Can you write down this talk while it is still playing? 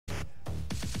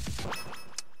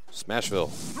Smashville.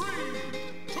 3,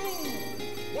 2,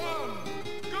 1,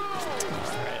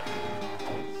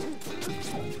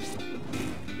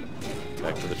 go!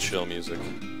 Back to the chill music.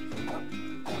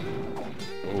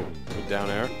 Ooh, good down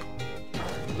air.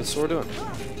 What's Sora doing?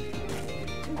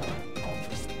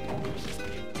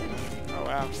 Oh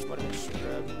wow, what an interesting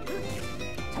grab.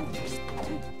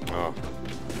 Oh.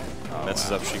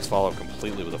 Messes up Sheik's follow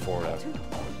completely with a forward out.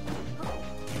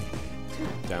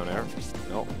 Down air.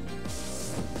 Nope.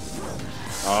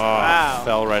 Oh, Wow.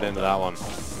 fell right into that one.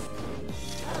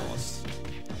 Almost.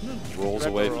 Rolls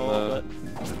away from the...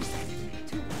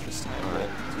 This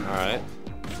time, Alright.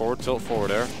 Forward tilt,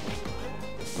 forward air.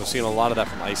 We've seen a lot of that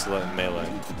from IcyLight and Melee.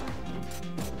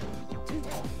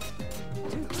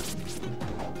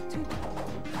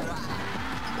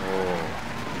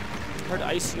 Oh. Heard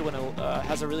Icy when it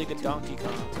has a really good Donkey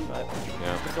Kong, but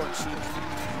Yeah. it's been going cheap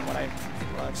from what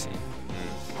I've seen.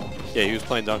 Yeah, he was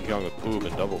playing Donkey Kong with Poob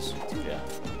in doubles. Yeah.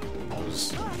 It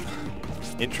was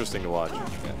interesting to watch.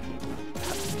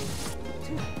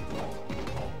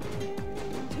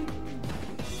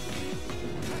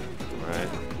 Alright.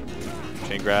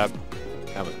 Chain grab.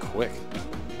 Coming quick. That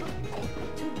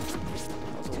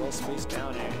was a well spaced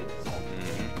down air.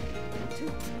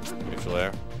 Neutral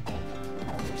air.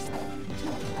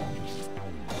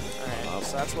 Alright,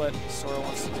 so that's what Sora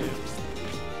wants to do.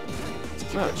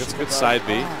 No, it's a good side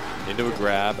B. Into a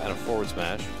grab and a forward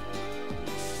smash.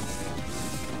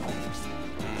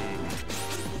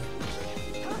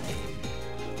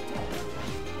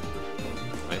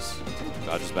 Nice.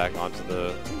 Dodges back onto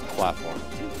the platform.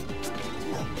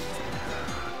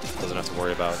 Doesn't have to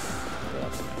worry about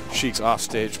Sheik's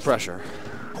offstage pressure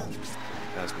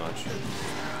as much.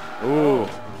 Ooh,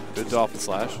 good dolphin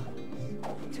slash.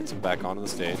 Gets him back onto the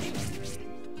stage.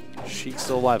 Sheik's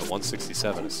still alive at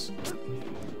 167. It's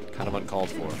kind of uncalled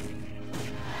for.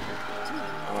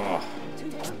 Oh.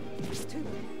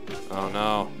 Oh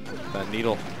no, that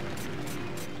needle.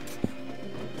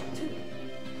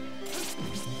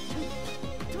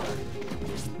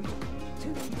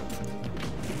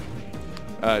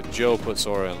 Joe put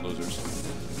Sora in losers.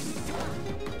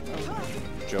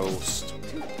 Joe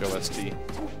ST.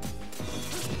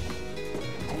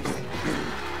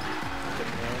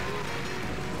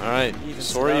 Alright,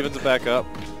 Sora evens it back up.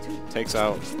 Takes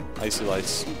out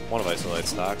IcyLight's, one of IcyLight's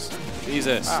stocks.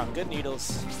 Jesus. Wow, good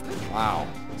needles. Wow.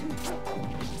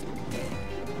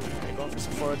 Alright, going for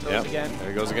some forward throws Yep, again. there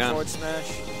he goes again. Forward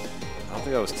smash. I don't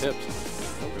think that was tipped.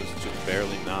 It was just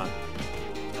barely not.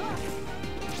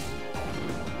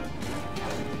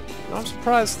 I'm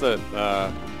surprised that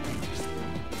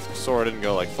Sora didn't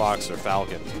go like Fox or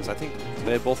Falcon, because I think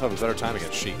they both have a better time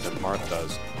against Sheik than Marth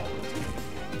does.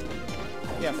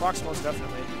 Yeah, Fox most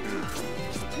definitely.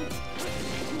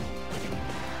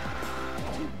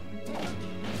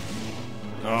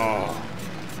 Oh.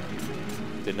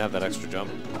 Didn't have that extra jump.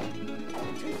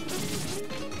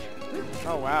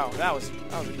 Oh wow, that was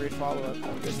a great follow-up.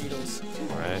 Good needles.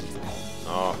 Alright.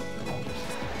 Oh.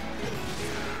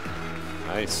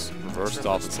 Nice. Reverse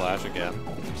dolphin slash again.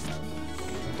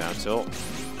 Down tilt.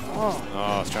 Oh,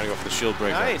 Oh, it's trying to go for the shield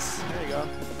breaker. nice. There you go.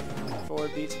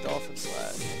 Forward beats dolphin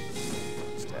slash.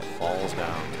 Instead. Falls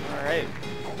down. All right.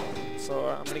 So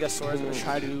I'm gonna guess Sora's gonna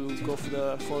try to go for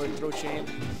the forward throw chain,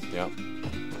 Yep.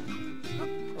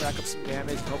 rack up some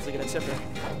damage, and hopefully get a tipper.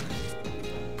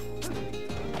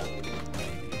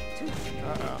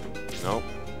 Uh-oh. Nope.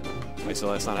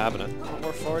 IcyLight's not having it. One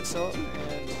more forward tilt, and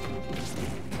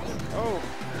oh,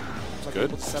 looks Good.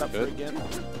 able to set up for Good. it again.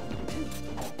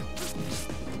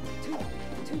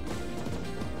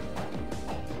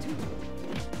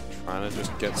 Trying to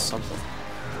just get something.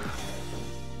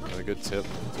 Got a good tip.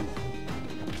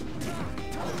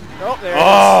 Oh, there it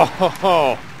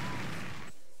Oh!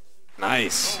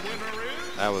 Nice.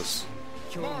 That was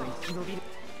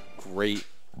great.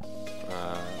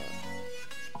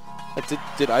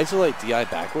 Did IcyLight DI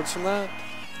backwards from that?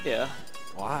 is. Yeah,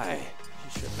 Why?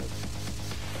 he should have.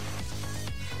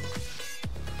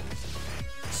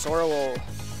 Sora will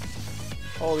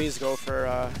always go for,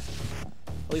 at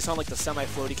least on like the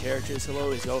semi-floaty characters, he'll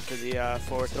always go for the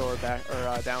forward throw or back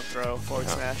or down throw, forward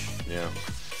smash Yeah.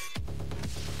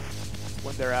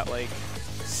 when they're at like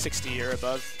 60 or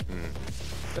above,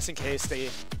 just in case they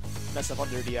mess up on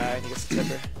their DI and he gets a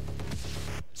tipper.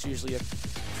 It's usually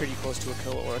pretty close to a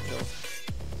kill or a kill.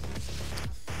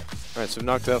 Alright, so we've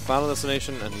knocked out Final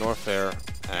Destination and Norfair,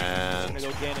 and... Gonna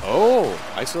go Ganondorf. Oh!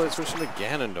 IcyLight switching to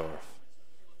Ganondorf.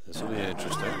 This will be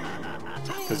interesting.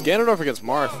 Because Ganondorf against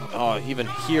Marth, oh, even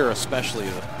here especially,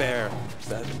 is a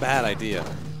bad idea.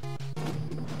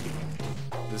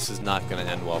 This is not going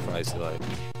to end well for IcyLight.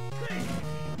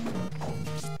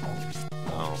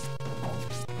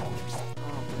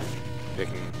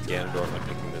 picking Ganondorf and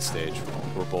picking this stage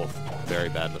were both very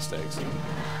bad mistakes.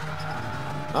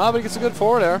 But he gets a good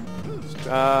forward air.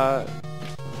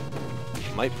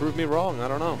 Might prove me wrong. I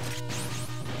don't know.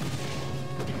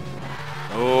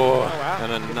 Oh, wow.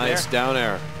 and a Good nice there. down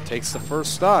air. Takes the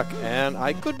first stock, and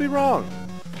I could be wrong.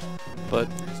 But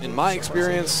in my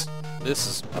experience, this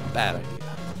is a bad idea.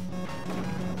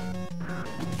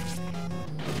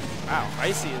 Wow,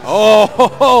 Icy is... Oh, ho,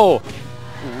 ho.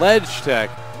 Ledge tech.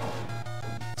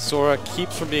 Sora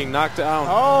keeps from being knocked down.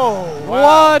 Oh,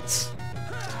 wow. What?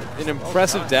 An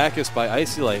impressive Dacus by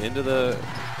IcyLight into the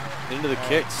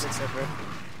kicks, Good zipper.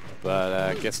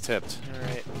 but gets tipped.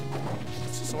 Alright.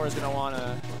 So Sora's going to want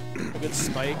a good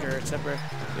spike or a tipper.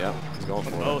 Yep, he's going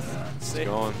for Both. it. Let's see. He's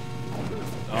going.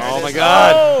 There it Oh is. my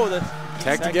God! Oh, the Teched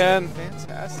second. again.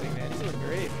 Fantastic, man. He's doing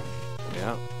great.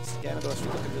 Yeah, This Ganondorf's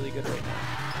looking really good right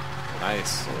now.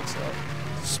 nice. So looks like.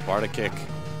 Sparta kick.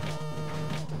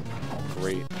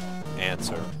 Great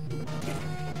answer.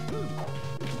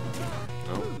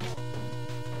 No.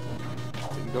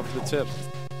 Didn't go for the tip.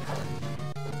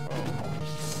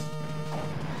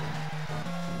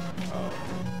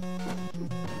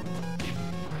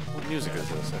 What music is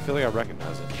this? I feel like I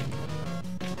recognize it.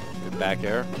 Good back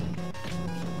air.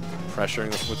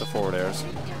 Pressuring with the forward airs.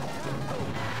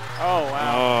 Oh,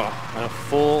 wow. Oh, and a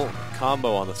full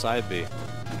combo on the side B.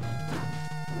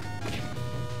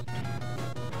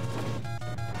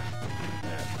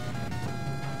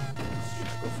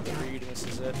 Go for the read, and this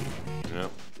is it. Yeah.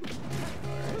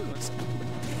 Alright, let's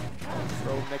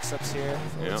throw mix-ups here.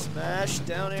 Forward Yep. smash,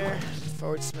 down air,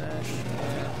 forward smash,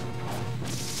 and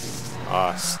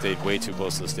Ah, stayed way too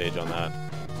close to the stage on that.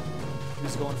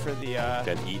 who's going for the Got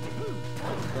eaten.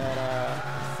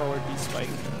 that forward B spike.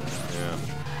 Yeah.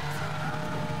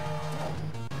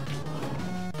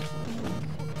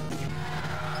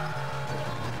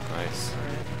 Nice.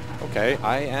 Okay,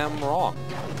 I am wrong.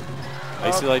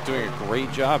 IcyLight doing a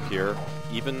great job here,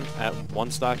 even at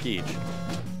one stock each.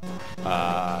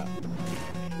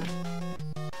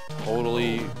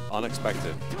 Totally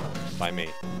unexpected by me.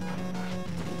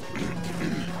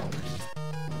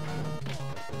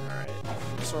 Alright.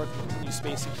 Sora can continue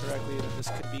spacing correctly, then this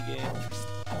could be game.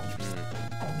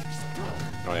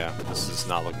 Oh yeah, this is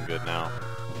not looking good now.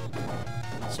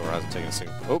 Sora hasn't taken a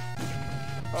single.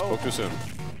 Oh, spoke too soon.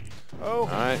 Oh. All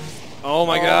right. Oh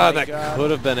my Oh God, my that God.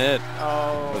 could have been it.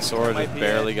 Oh. But Sora that might just be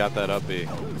barely it. got that up B.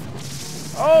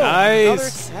 Oh, another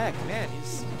Nice. tech. Man,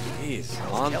 he's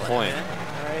Jeez, on killing it, point. man.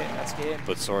 Alright, that's game.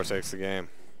 But Sora takes the game.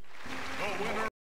 The winner